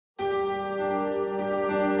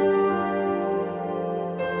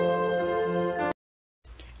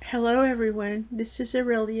Hello everyone, this is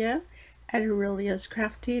Aurelia at Aurelia's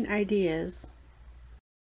Crafting Ideas.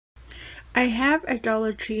 I have a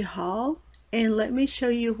Dollar Tree haul and let me show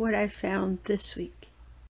you what I found this week.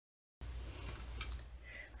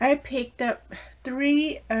 I picked up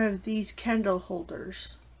 3 of these candle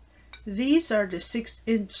holders. These are the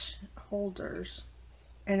 6-inch holders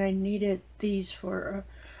and I needed these for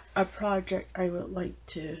a project I would like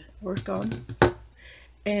to work on.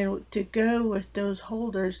 And to go with those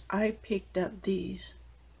holders, I picked up these.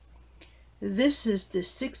 This is the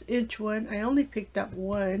 6-inch one. I only picked up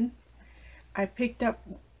one. I picked up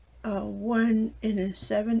one in a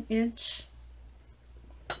 7-inch.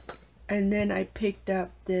 And then I picked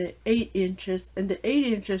up the 8 inches. And the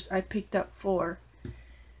 8 inches, I picked up 4.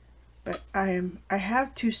 But I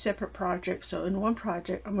have 2 separate projects. So in one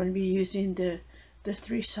project, I'm going to be using the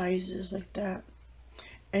 3 sizes like that.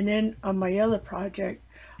 And then on my other project,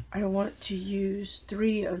 I want to use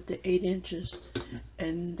 3 of the 8 inches,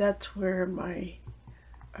 and that's where my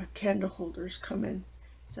candle holders come in.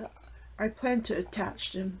 So I plan to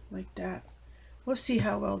attach them like that. We'll see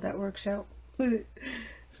how well that works out. Let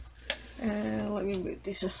me move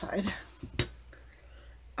these aside.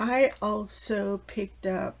 I also picked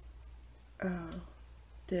up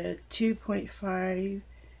the 2.5,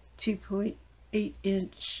 2.8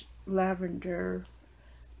 inch lavender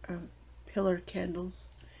pillar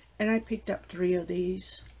candles. And I picked up 3 of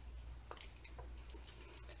these.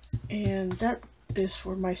 And that is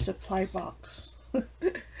for my supply box.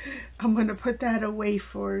 I'm going to put that away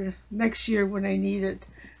for next year when I need it.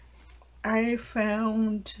 I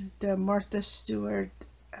found the Martha Stewart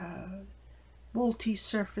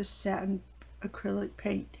multi-surface satin acrylic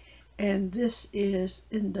paint. And this is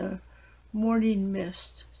in the Morning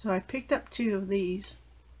Mist. So I picked up 2 of these.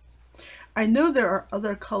 I know there are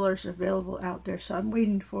other colors available out there, so I'm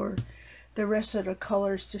waiting for the rest of the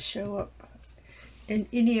colors to show up in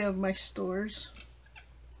any of my stores.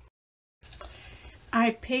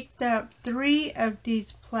 I picked up 3 of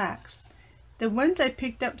these plaques. The ones I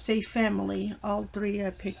picked up say family, all 3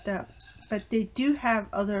 I picked up, but they do have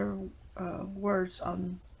other words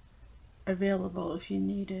available if you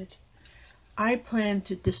need it. I plan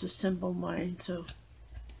to disassemble mine, so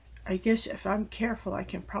I guess if I'm careful, I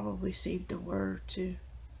can probably save the word too.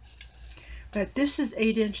 But this is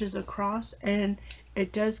 8 inches across, and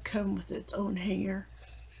it does come with its own hanger,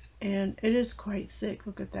 and it is quite thick.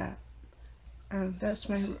 Look at that. I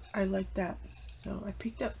like that. So I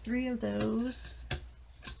picked up 3 of those,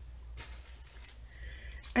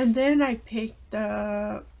 and then I picked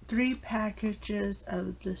up 3 packages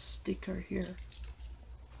of the sticker here.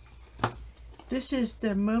 This is the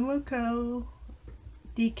Momoko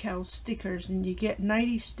decal stickers, and you get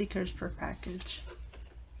 90 stickers per package,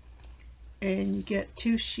 and you get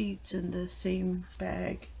 2 sheets in the same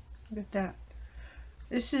bag. Look at that.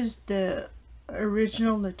 This is the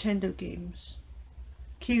original Nintendo games.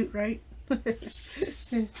 Cute, right?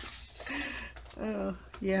 Oh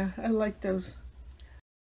yeah, I like those.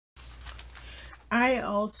 I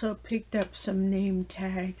also picked up some name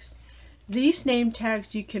tags. These name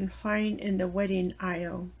tags you can find in the wedding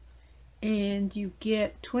aisle, and you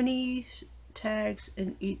get 20 tags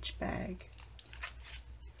in each bag.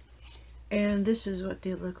 And this is what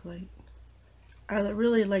they look like. I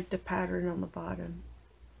really like the pattern on the bottom.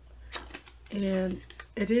 And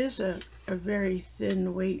it is a very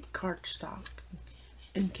thin weight cardstock,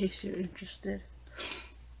 in case you're interested.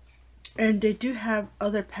 And they do have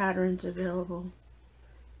other patterns available.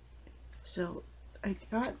 So I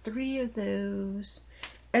got 3 of those.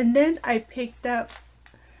 And then I picked up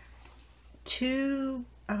 2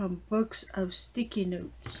 books of sticky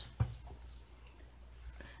notes.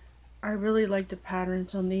 I really like the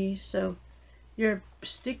patterns on these. So your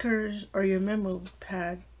stickers or your memo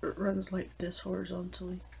pad runs like this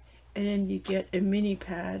horizontally, and then you get a mini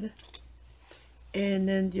pad, and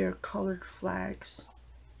then your colored flags.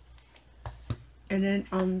 And then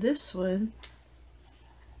on this one,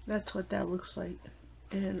 that's what that looks like,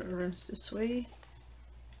 and it runs this way,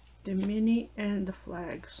 the mini and the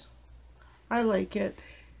flags. I like it.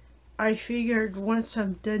 I figured once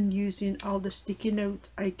I'm done using all the sticky notes,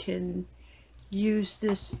 I can use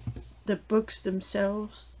the books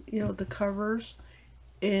themselves, you know, the covers,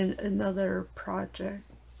 in another project.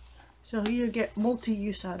 So you get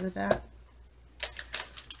multi-use out of that.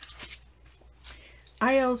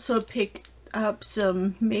 I also picked up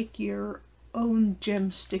some make your own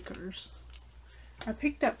gem stickers. I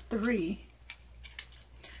picked up 3.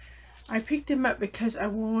 I picked them up because I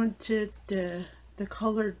wanted the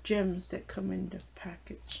colored gems that come in the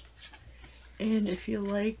package. And if you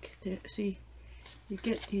like, see, you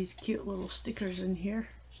get these cute little stickers in here.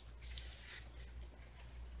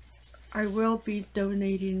 I will be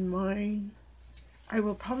donating mine. I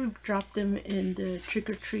will probably drop them in the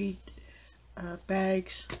trick-or-treat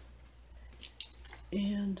bags,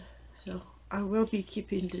 and so I will be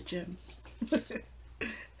keeping the gems.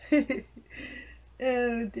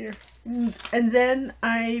 Oh dear. And then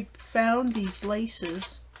I found these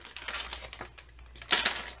laces.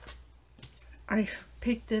 I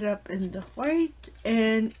picked it up in the white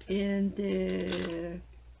and in the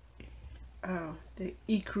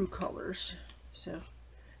ecru colors. So,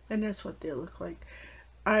 and that's what they look like.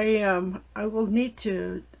 I will need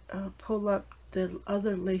to pull up the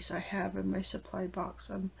other lace I have in my supply box.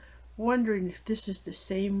 I'm wondering if this is the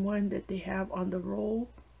same one that they have on the roll,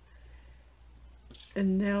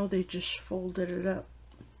 and now they just folded it up.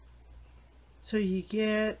 So you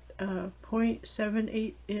get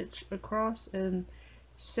 0.78 inch across and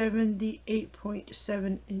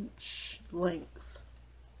 78.7 inch length.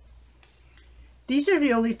 These are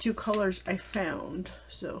the only two colors I found,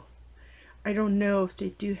 so I don't know if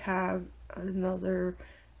they do have another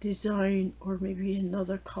design or maybe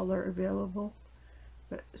another color available,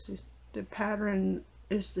 but the pattern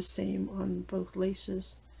is the same on both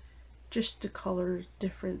laces, just the color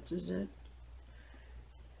difference is it.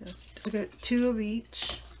 I got 2 of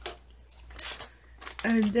each,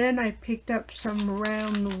 and then I picked up some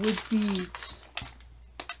round wood beads.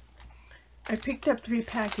 I picked up 3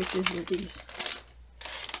 packages of these,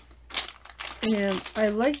 and I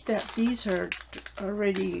like that these are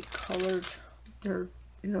already colored. They're,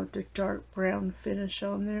 you know, the dark brown finish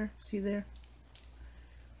on there. See there?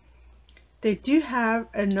 They do have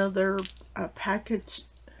another package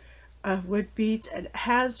of wood beads. It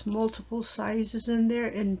has multiple sizes in there,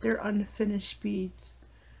 and they're unfinished beads.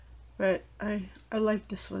 But I like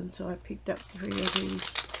this one, so I picked up 3 of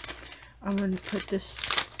these. I'm going to put this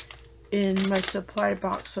in my supply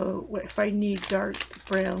box, so if I need dark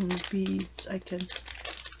brown beads, I can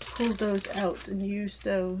pull those out and use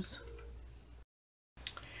those.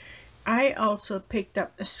 I also picked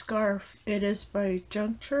up a scarf. It is by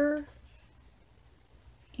Juncture,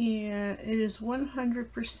 and it is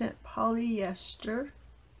 100% polyester.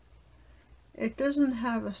 It doesn't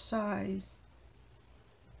have a size.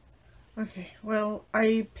 Okay, well,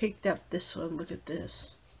 I picked up this one. Look at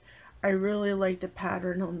this. I really like the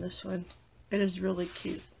pattern on this one. It is really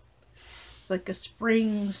cute. It's like a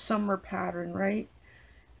spring summer pattern, right?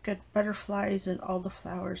 Got butterflies and all the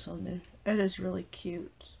flowers on there. It is really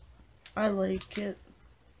cute. I like it.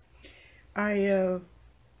 I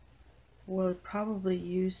will probably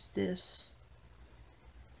use this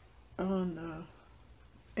on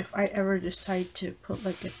if I ever decide to put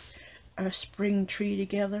like a spring tree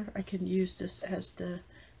together. I can use this as the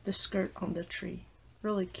skirt on the tree.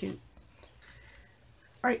 Really cute.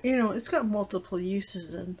 You know, it's got multiple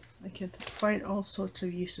uses, and I can find all sorts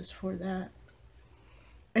of uses for that.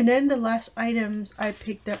 And then the last items I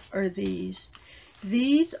picked up are these.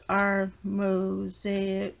 These are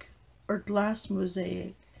mosaic or glass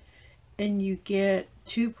mosaic, and you get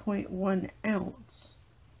 2.1 ounce,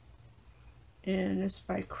 and it's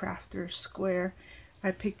by Crafter Square.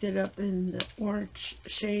 I picked it up in the orange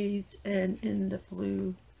shades and in the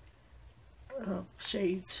blue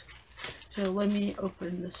shades. So let me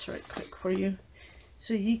open this right quick for you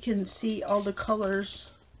so you can see all the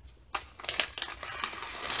colors.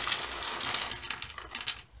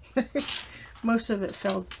 Most of it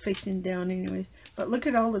fell facing down anyways, but look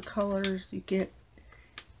at all the colors you get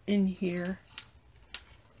in here.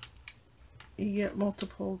 You get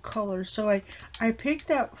multiple colors. So I picked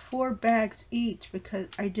up 4 bags each because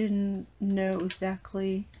I didn't know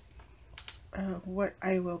exactly what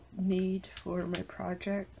I will need for my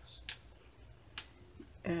projects.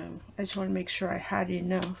 I just want to make sure I had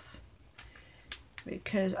enough,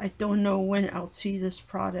 because I don't know when I'll see this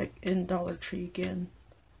product in Dollar Tree again.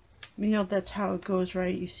 You know, that's how it goes,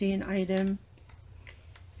 right? You see an item,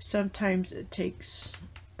 sometimes it takes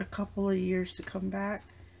a couple of years to come back,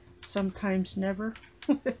 sometimes never.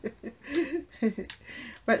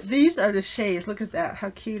 But these are the shades. Look at that.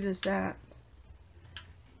 How cute is that?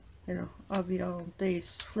 You know, I'll be all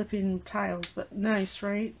days flipping tiles, but nice,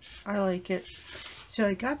 right? I like it. So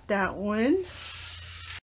I got that one.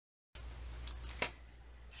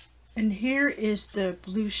 And here is the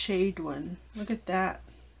blue shade one. Look at that.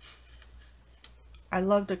 I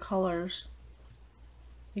love the colors.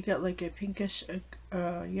 You got like a pinkish,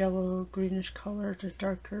 yellow, greenish color to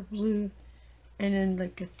darker blue, and then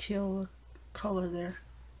like a teal color there.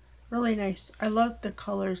 Really nice. I love the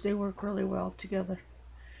colors. They work really well together.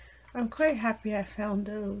 I'm quite happy I found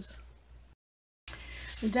those.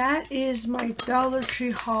 That is my Dollar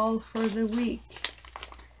Tree haul for the week.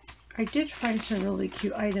 I did find some really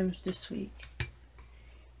cute items this week.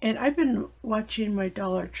 And I've been watching my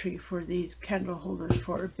Dollar Tree for these candle holders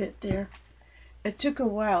for a bit there. It took a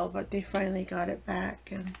while, but they finally got it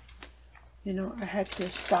back. And, you know, I had to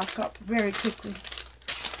stock up very quickly.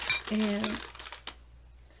 And,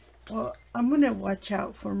 well, I'm going to watch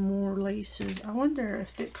out for more laces. I wonder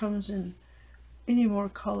if it comes in any more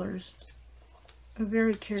colors. I'm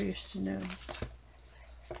very curious to know.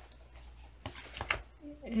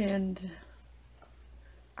 And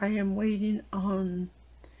I am waiting on,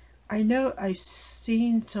 I know I've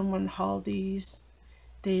seen someone haul these.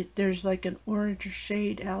 There's like an orange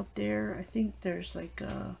shade out there. I think there's like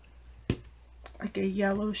a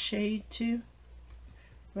yellow shade too.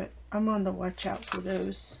 But I'm on the watch out for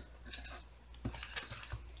those.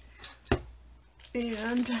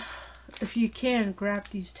 And if you can, grab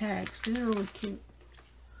these tags. They're really cute.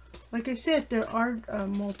 Like I said, there are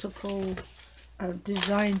multiple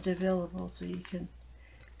designs available, so you can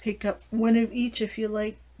pick up one of each if you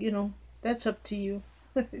like. You know, that's up to you.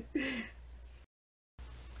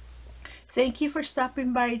 Thank you for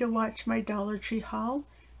stopping by to watch my Dollar Tree haul.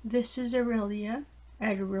 This is Aurelia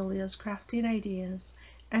at Aurelia's Crafting Ideas,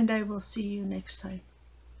 and I will see you next time.